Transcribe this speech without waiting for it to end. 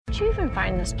you even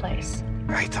find this place?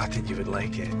 I thought that you would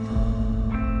like it.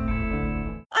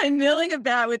 I'm milling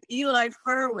about with Eli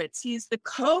Horowitz. He's the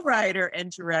co-writer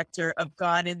and director of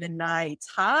Gone in the Night.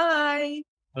 Hi.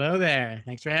 Hello there.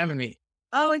 Thanks for having me.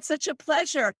 Oh, it's such a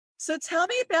pleasure. So tell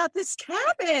me about this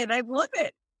cabin. I love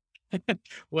it.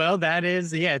 Well,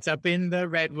 it's up in the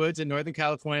Redwoods in Northern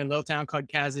California, a little town called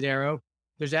Cazadero.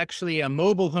 There's actually a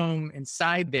mobile home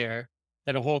inside there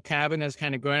that a whole cabin has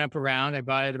kind of grown up around. I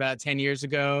bought it about 10 years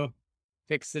ago,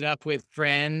 fixed it up with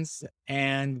friends.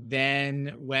 And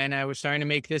then when I was starting to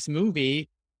make this movie,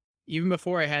 even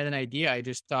before I had an idea, I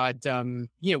just thought, it's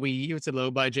a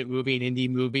low budget movie, an indie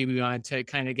movie. We wanted to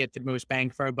kind of get the most bang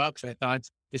for our buck. So I thought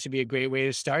this would be a great way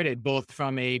to start it, both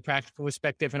from a practical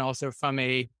perspective and also from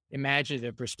a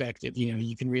imaginative perspective.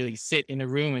 You can really sit in a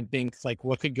room and think like,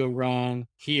 what could go wrong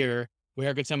here?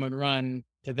 Where could someone run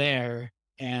to there?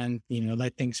 And,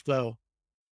 let things flow.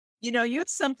 You have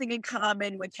something in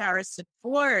common with Harrison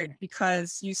Ford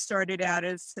because you started out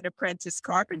as an apprentice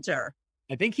carpenter.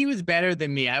 I think he was better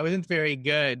than me. I wasn't very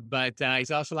good, but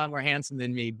he's also a lot more handsome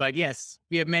than me. But yes,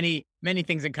 we have many, many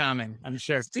things in common, I'm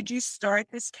sure. Did you start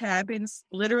this cabin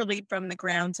literally from the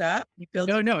ground up? You built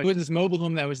No. It was this mobile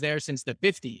home that was there since the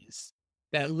 50s.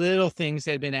 That little things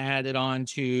had been added on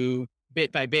to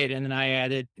bit by bit. And then I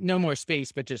added no more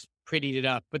space, but just prettied it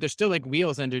up. But there's still like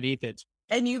wheels underneath it.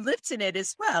 And you lived in it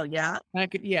as well, yeah?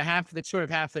 Half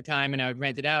the time, and I would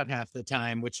rent it out half the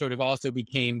time, which sort of also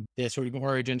became the sort of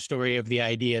origin story of the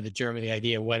idea, the germ of the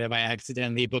idea. What if I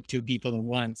accidentally book two people at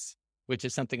once, which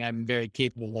is something I'm very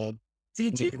capable of.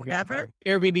 Did you ever?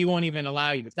 Airbnb won't even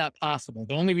allow you. It's not possible.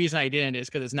 The only reason I didn't is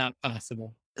because it's not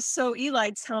possible. So Eli,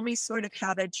 tell me sort of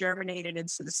how that germinated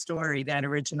into the story, that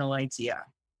original idea.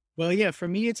 Well, yeah, for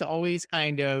me, it's always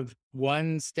kind of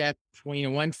one step,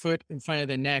 one foot in front of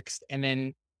the next, and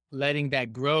then letting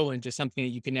that grow into something that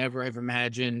you can never have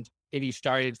imagined if you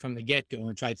started from the get-go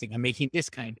and tried to think, I'm making this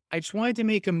kind. I just wanted to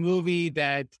make a movie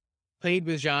that played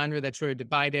with genre, that sort of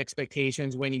defied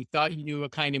expectations. When you thought you knew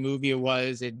what kind of movie it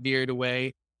was, it veered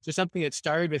away. So something that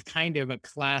started with kind of a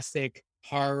classic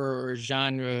horror or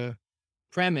genre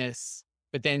premise,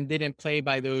 but then didn't play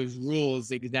by those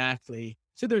rules exactly.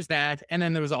 So there's that. And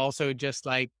then there was also just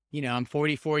like, I'm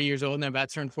 44 years old and I'm about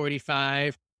to turn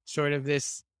 45, sort of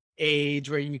this age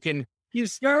where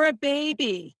you're a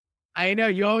baby. I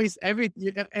know when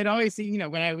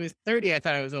I was 30, I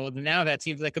thought I was old, and now that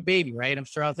seems like a baby, right? I'm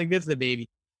sure I'll think this is a baby,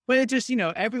 but it just,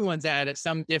 everyone's at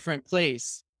some different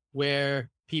place where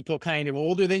people kind of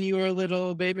older than you are a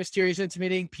little bit mysterious and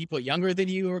intimidating. People younger than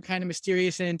you are kind of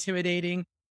mysterious and intimidating.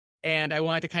 And I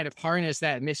wanted to kind of harness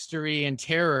that mystery and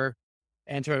terror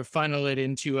and sort of funnel it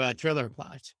into a thriller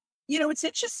plot. What's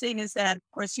interesting is that, of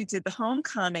course, you did The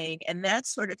Homecoming, and that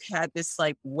sort of had this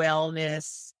like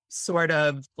wellness, sort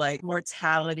of like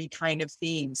mortality kind of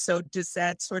theme. So does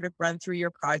that sort of run through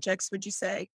your projects, would you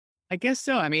say? I guess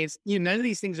so. I mean, it's, none of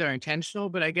these things are intentional,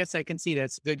 but I guess I can see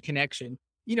that's a good connection.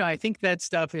 I think that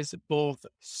stuff is both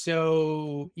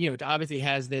so, it obviously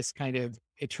has this kind of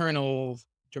eternal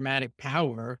dramatic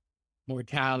power,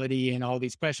 mortality and all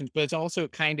these questions, but it's also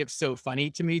kind of so funny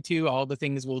to me too, all the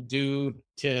things we'll do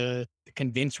to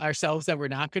convince ourselves that we're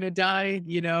not going to die,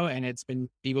 and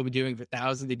people been doing it for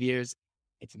thousands of years.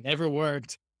 It's never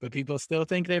worked, but people still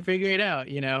think they figure it out,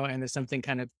 and there's something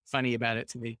kind of funny about it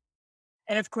to me.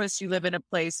 And of course you live in a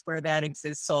place where that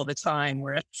exists all the time,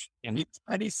 where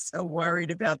everybody's so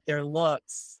worried about their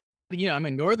looks. I'm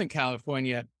in Northern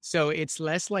California, so it's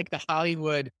less like the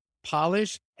Hollywood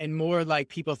polish and more like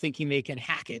people thinking they can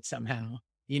hack it somehow,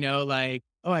 like,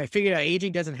 oh, I figured out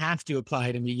aging doesn't have to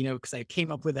apply to me, because I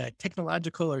came up with a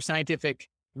technological or scientific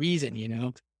reason,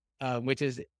 which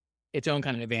is its own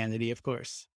kind of vanity, of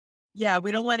course. Yeah,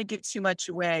 we don't want to give too much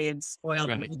away and spoil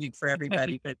the movie for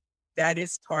everybody, but that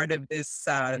is part of this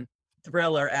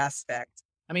thriller aspect.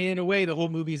 I mean, in a way, the whole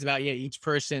movie is about, each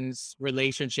person's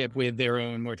relationship with their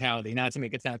own mortality, not to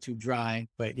make it sound too dry,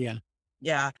 but yeah.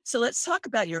 Yeah. So let's talk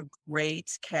about your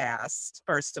great cast,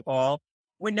 first of all.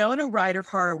 Winona Ryder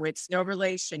Horowitz, no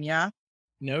relation, yeah?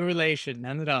 No relation,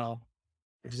 none at all.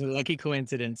 It was a lucky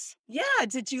coincidence. Yeah.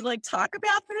 Did you talk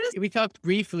about this? We talked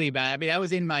briefly about it. I mean, that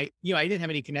was in my, I didn't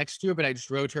have any connection to her, but I just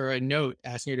wrote her a note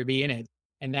asking her to be in it.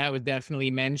 And that was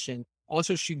definitely mentioned.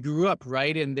 Also, she grew up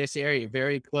right in this area,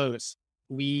 very close.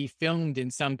 We filmed in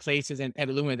some places in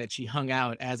Petaluma that she hung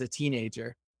out as a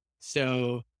teenager.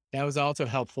 So that was also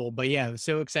helpful. But yeah, it was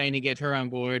so exciting to get her on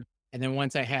board. And then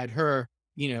once I had her,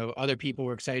 other people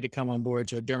were excited to come on board.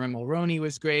 So Dermot Mulroney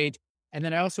was great. And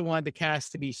then I also wanted the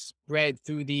cast to be spread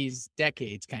through these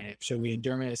decades kind of. So we had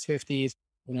Dermot in his 50s,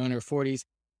 Winona in her 40s.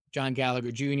 John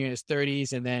Gallagher Jr. in his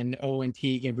 30s, and then Owen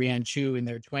Teague and Brianne Chu in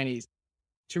their 20s,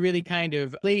 to really kind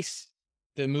of place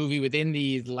the movie within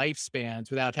these lifespans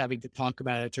without having to talk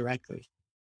about it directly.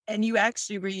 And you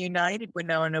actually reunited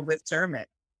Winona with Dermot.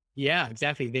 Yeah,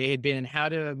 exactly. They had been in How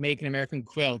to Make an American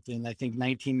Quilt in, I think,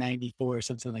 1994 or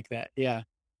something like that. Yeah.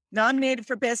 Nominated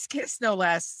for Best Kiss, no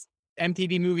less.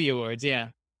 MTV Movie Awards. Yeah.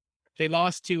 They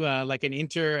lost to like an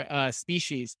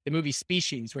species, the movie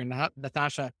Species, where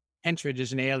Natasha Henstridge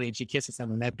is an alien. She kisses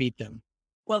someone. That beat them.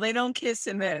 Well, they don't kiss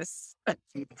in this.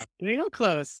 They go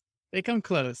close. They come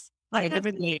close. I have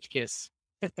an age kiss.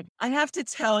 I have to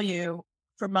tell you,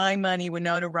 for my money,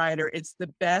 Winona Ryder is the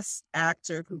best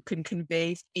actor who can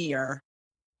convey fear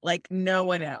like no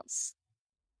one else.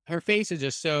 Her face is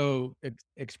just so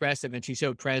expressive, and she's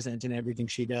so present in everything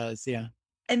she does. Yeah.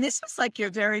 And this was like your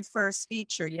very first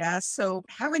feature, yeah? So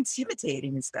how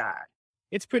intimidating is that?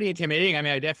 It's pretty intimidating. I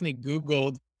mean, I definitely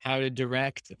Googled how to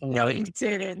direct. No, you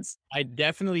didn't. I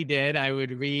definitely did. I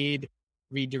would read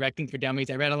Directing for Dummies.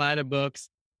 I read a lot of books,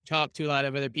 talked to a lot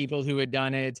of other people who had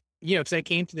done it. You know, because I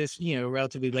came to this,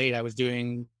 relatively late. I was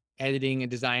doing editing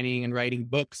and designing and writing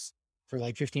books for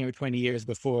like 15 or 20 years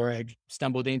before I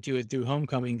stumbled into it through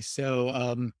Homecoming.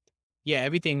 So, yeah,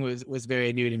 everything was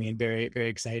very new to me and very, very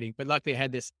exciting. But luckily I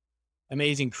had this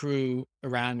amazing crew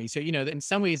around me. So, in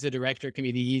some ways the director can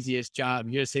be the easiest job.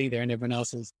 You're just sitting there and everyone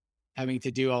else is having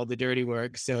to do all the dirty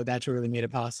work. So that's what really made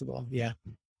it possible. Yeah.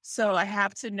 So I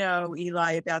have to know,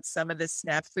 Eli, about some of the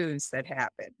snafus that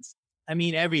happened. I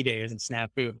mean, every day is a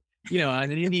snafu. On an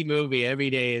indie movie,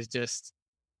 every day is just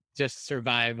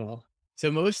survival. So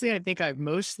mostly, I think I've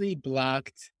mostly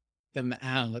blocked them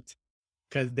out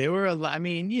because there were a lot. I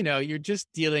mean, you're just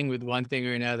dealing with one thing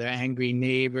or another, angry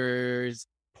neighbors,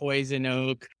 poison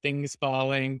oak, things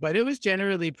falling, but it was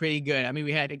generally pretty good. I mean,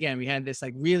 we had this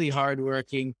like really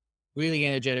hardworking, really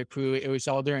energetic crew. It was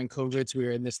all during COVID. So we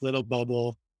were in this little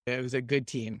bubble. It was a good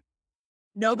team.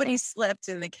 Nobody slept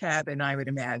in the cabin, I would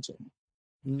imagine.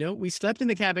 No, we slept in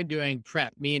the cabin during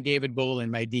prep. Me and David Bolin,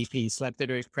 my DP, slept there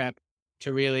during prep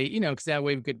to really, because that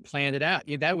way we could plan it out.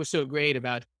 Yeah, that was so great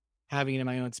about having it in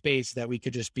my own space that we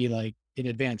could just be like in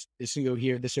advance. This will go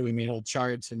here. This way we made whole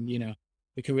charts and,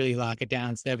 we could really lock it down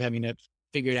instead of having to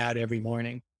figure it out every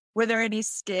morning. Were there any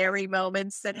scary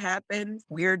moments that happened?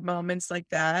 Weird moments like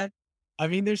that? I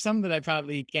mean, there's some that I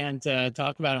probably can't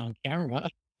talk about on camera,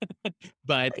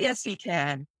 but yes, we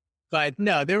can. But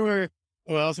no, there were.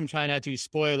 Well, else I'm trying not to do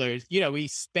spoilers. We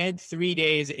spent 3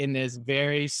 days in this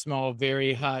very small,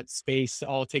 very hot space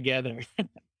all together.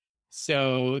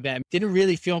 So that didn't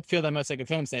really feel that much like a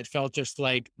film set. It felt just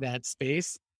like that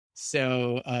space.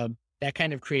 So that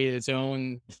kind of created its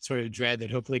own sort of dread that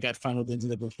hopefully got funneled into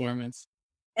the performance.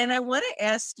 And I want to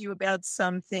ask you about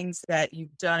some things that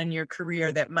you've done in your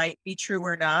career that might be true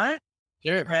or not.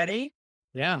 Sure. Ready?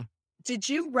 Yeah. Did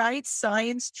you write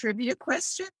science trivia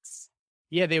questions?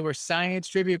 Yeah, they were science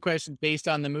trivia questions based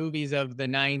on the movies of the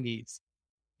 90s.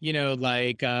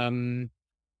 Like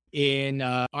in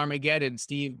Armageddon,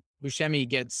 Steve Buscemi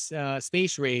gets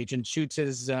space rage and shoots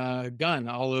his gun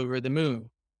all over the moon.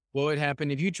 What would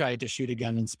happen if you tried to shoot a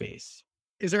gun in space?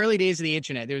 It was early days of the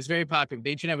internet. It was very popular.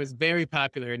 The internet was very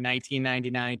popular in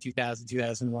 1999, 2000,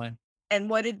 2001. And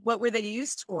what were they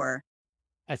used for?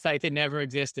 A site that never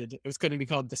existed. It was going to be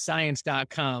called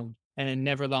thescience.com. And it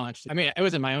never launched. I mean, it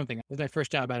wasn't my own thing. It was my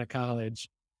first job out of college.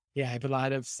 Yeah, I have a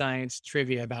lot of science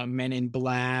trivia about Men in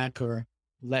Black or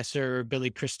lesser Billy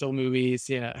Crystal movies.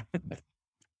 Yeah.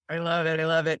 I love it. I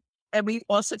love it. And we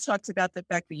also talked about the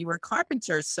fact that you were a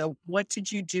carpenter. So what did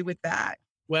you do with that?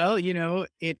 Well,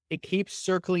 it keeps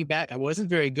circling back. I wasn't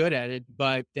very good at it,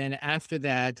 but then after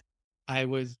that, I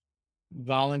was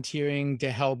volunteering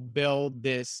to help build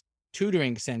this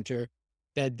tutoring center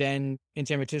that then in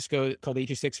San Francisco called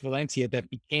 826 Valencia, that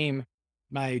became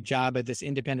my job at this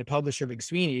independent publisher,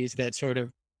 McSweeney's, that sort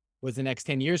of was the next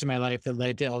 10 years of my life that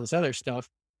led to all this other stuff.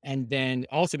 And then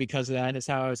also because of that is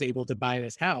how I was able to buy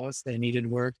this house that needed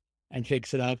work and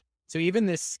fix it up. So even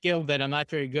this skill that I'm not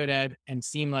very good at and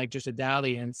seem like just a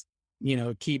dalliance,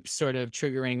 keeps sort of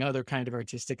triggering other kind of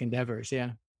artistic endeavors.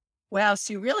 Yeah. Wow.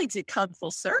 So you really did come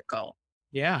full circle.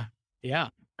 Yeah. Yeah.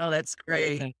 Oh, that's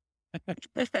great.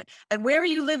 And where are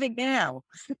you living now?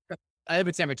 I live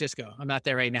in San Francisco. I'm not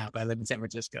there right now, but I live in San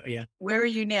Francisco. Yeah. Where are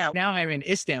you now? Now I'm in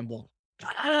Istanbul.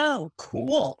 Oh,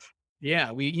 cool.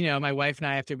 Yeah. My wife and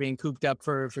I, after being cooped up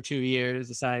for 2 years,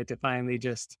 decided to finally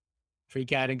just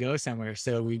freak out and go somewhere.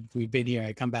 So we've been here.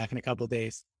 I come back in a couple of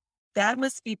days. That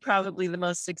must be probably the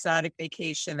most exotic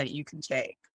vacation that you can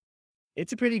take.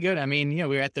 It's a pretty good. I mean, we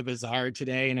were at the bazaar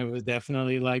today and it was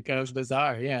definitely like a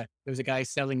bazaar. Yeah. There was a guy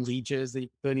selling leeches that you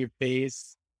put in your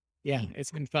face. Yeah,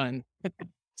 it's been fun.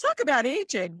 Talk about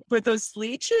aging. Were those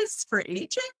leeches for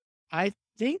aging? I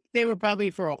think they were probably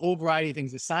for a whole variety of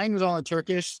things. The sign was all in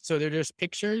Turkish, so they're just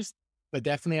pictures, but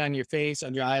definitely on your face,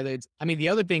 on your eyelids. I mean, the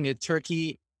other thing is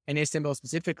Turkey and Istanbul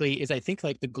specifically is, I think,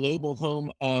 like the global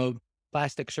home of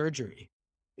plastic surgery.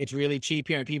 It's really cheap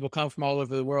here, and people come from all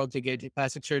over the world to get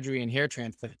plastic surgery and hair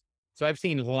transplant. So I've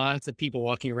seen lots of people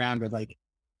walking around with like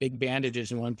big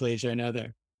bandages in one place or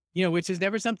another, which is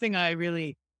never something I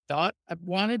really thought I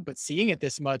wanted, but seeing it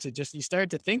this much, you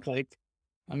start to think like,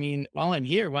 I mean, while I'm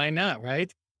here, why not,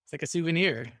 right? It's like a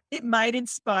souvenir. It might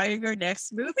inspire your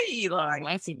next movie, Eli.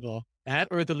 Possible. That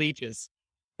or the leeches.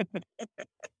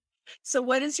 So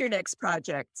what is your next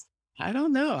project? I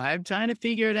don't know. I'm trying to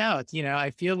figure it out.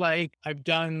 I feel like I've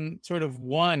done sort of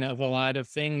one of a lot of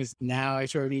things. Now I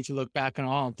sort of need to look back on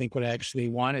all and think what I actually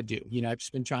want to do. I've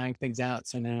just been trying things out.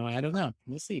 So now I don't know.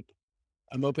 We'll see.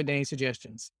 I'm open to any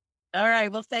suggestions. All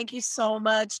right. Well, thank you so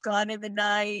much. Gone in the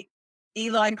Night,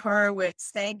 Eli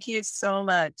Horowitz. Thank you so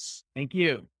much. Thank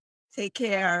you. Take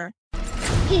care.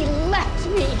 He left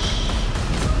me.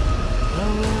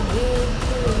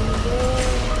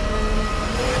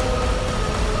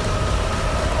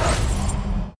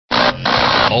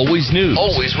 Always news.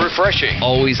 Always refreshing.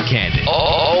 Always candid.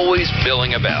 Always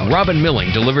milling about. Robin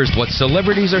Milling delivers what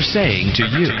celebrities are saying to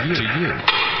you.